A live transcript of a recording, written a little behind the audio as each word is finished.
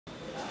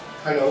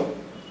Hello,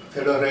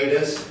 fellow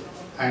riders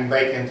and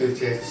bike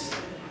enthusiasts.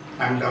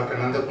 I am Dr.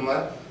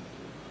 Nandakumar,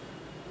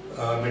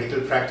 a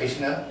medical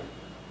practitioner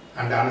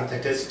and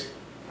anesthetist.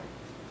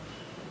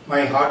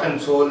 My heart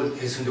and soul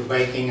is into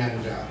biking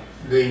and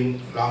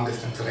doing long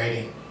distance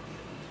riding.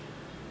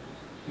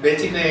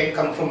 Basically, I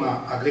come from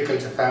an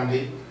agriculture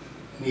family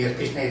near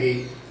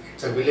Krishnagiri.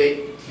 It's a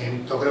village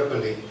named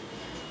Tograpalli.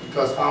 It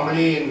was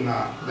formerly in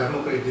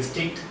Dharmakuri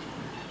district.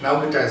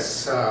 Now it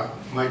has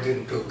merged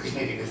into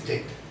Krishnagiri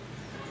district.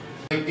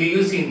 My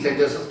PUC in St.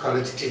 Joseph's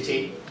College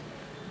Trichy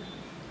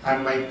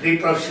and my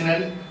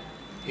pre-professional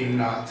in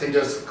St.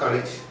 Joseph's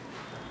College,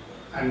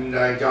 and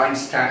I joined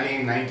Stanley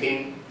in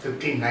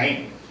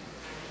 1959.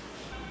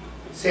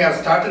 Say I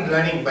started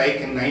learning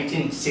bike in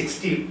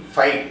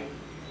 1965.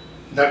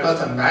 That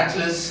was a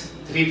matchless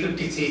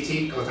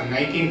 350cc. It was a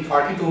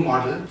 1942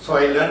 model. So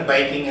I learned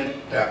biking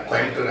at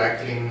Coimbatore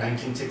actually in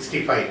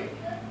 1965.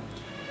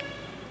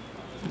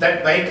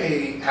 That bike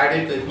I had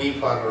it with me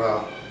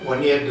for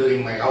 1 year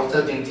during my house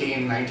surgery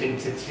in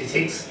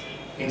 1966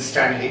 in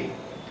Stanley.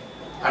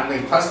 And my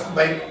first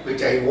bike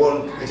which I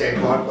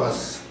bought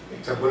was,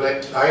 it's a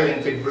Bullet, Royal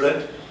Enfield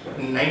Bullet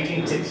in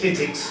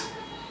 1966.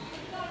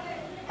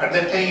 At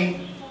that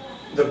time,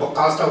 the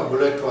cost of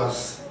Bullet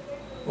was,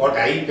 what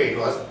I paid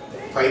was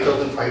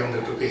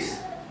 5,500 rupees.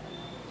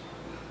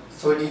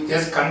 So you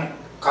just can't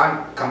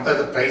compare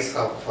the price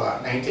of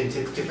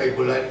 1965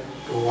 Bullet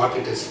to what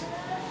it is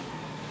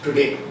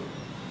today.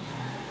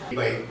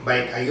 By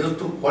bike,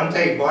 once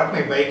I bought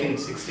my bike in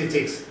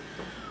 66,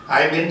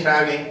 I've been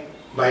traveling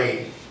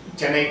by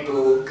Chennai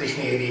to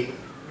Krishnagiri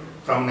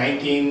from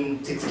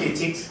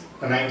 1966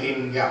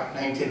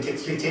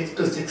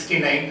 to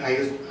 69.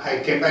 I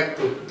came back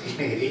to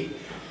Krishnagiri.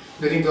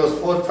 During those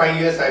 4-5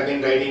 years, I've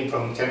been riding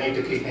from Chennai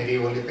to Krishnagiri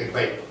only by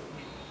bike.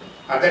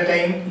 At that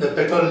time, the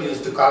petrol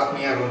used to cost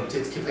me around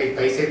 65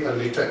 paise per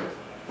liter.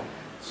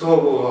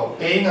 So,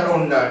 paying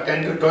around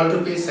 10 to 12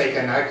 rupees, I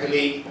can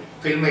actually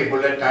fill my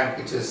Bullet tank,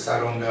 which is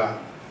around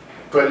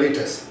 12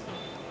 liters.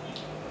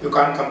 You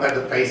can't compare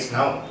the price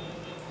now.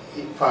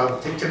 For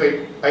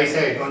 65 paise,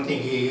 I don't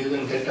think you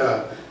even get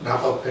a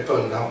drop of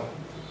petrol now.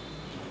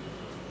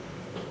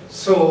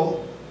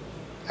 So,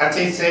 as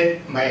I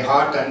said, my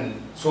heart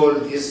and soul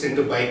is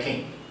into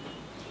biking.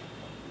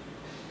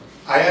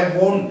 I have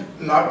owned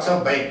lots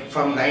of bikes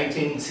from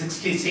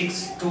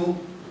 1966 to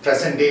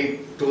present day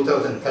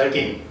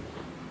 2013.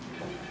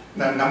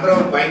 The number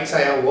of bikes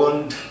I have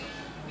owned,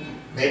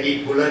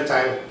 maybe Bullets,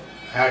 I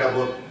had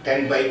about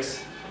 10 bikes.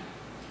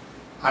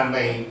 And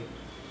my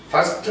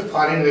first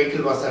foreign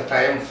vehicle was a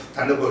Triumph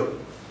Thunderbird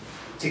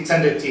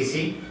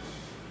 600cc.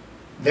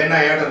 Then I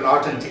had a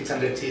Norton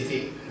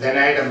 600cc. Then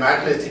I had a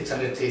Mackless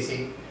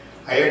 600cc.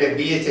 I had a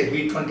BHA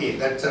B20,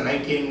 that's a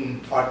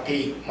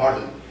 1940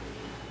 model.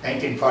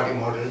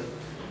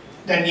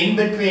 Then in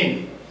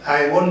between,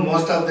 I owned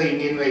most of the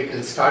Indian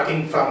vehicles,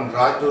 starting from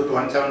Rajdoot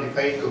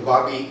 175 to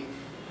Bobby,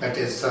 that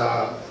is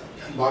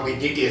Bobby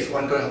GTS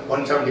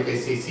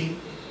 175cc.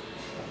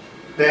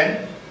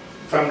 Then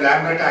from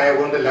Lambretta, I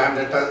owned a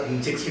Lambretta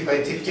in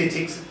 65,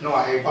 66. No,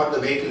 I bought the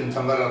vehicle in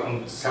somewhere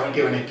around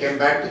 70 when I came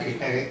back to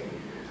Krishnagiri.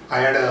 I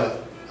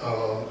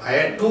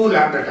had two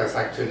Lambrettas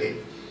actually.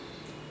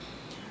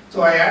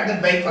 So I had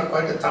that bike for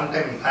quite some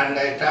time, and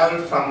I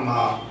travelled from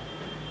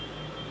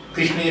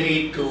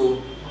Krishnagiri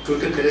to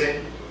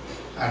Tuticorin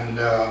and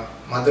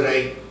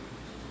Madurai.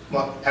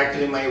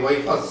 Actually, my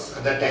wife was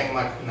at that time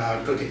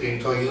at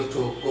Tuticorin, so I used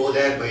to go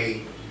there by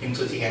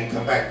Insusi and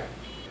come back.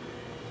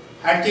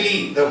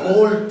 Actually, the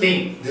whole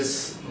thing,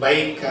 this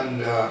bike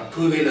and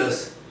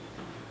two-wheelers,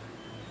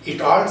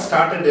 it all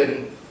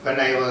started when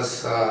I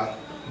was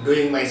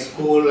doing my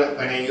school,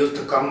 when I used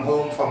to come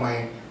home for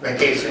my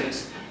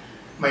vacations.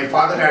 My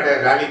father had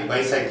a rally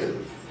bicycle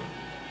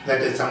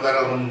that is somewhere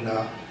around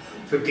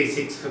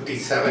 56,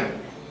 57.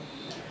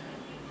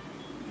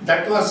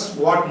 That was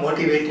what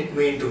motivated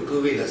me into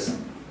two-wheelers.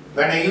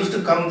 When I used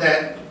to come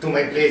there to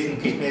my place in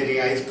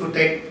Krishnagiri, I used to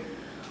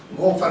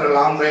go for a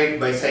long ride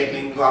by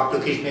cycling, go up to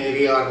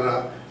Krishnagiri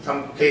or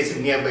some place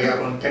nearby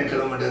around 10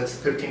 kilometers,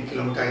 15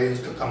 kilometers, I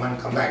used to come and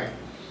come back.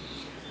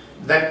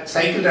 That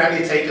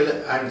rally cycle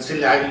I am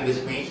still having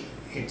with me.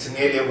 It's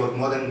nearly about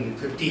more than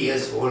 50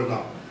 years old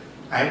now.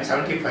 I am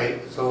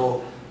 75,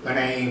 so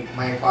when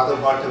my father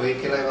bought the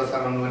vehicle, I was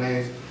around, when I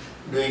was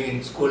doing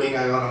in schooling,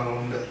 I was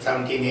around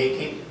 17,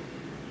 18.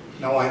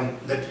 Now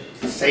that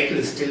cycle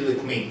is still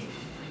with me.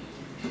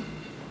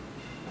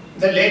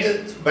 The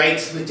latest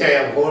bikes which I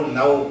have owned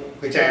now,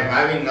 which I am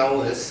having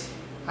now is,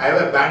 I have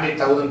a Bandit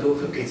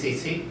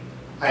 1250cc,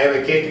 I have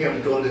a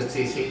KTM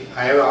 200cc,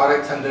 I have a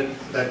RX100,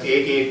 that's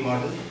 88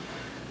 model,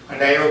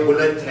 and I have a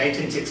Bullet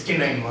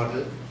 1969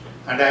 model,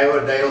 and I have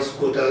a Dio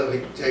scooter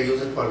which I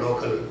use it for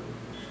local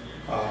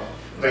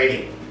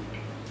riding.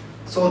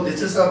 So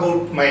this is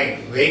about my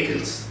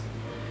vehicles.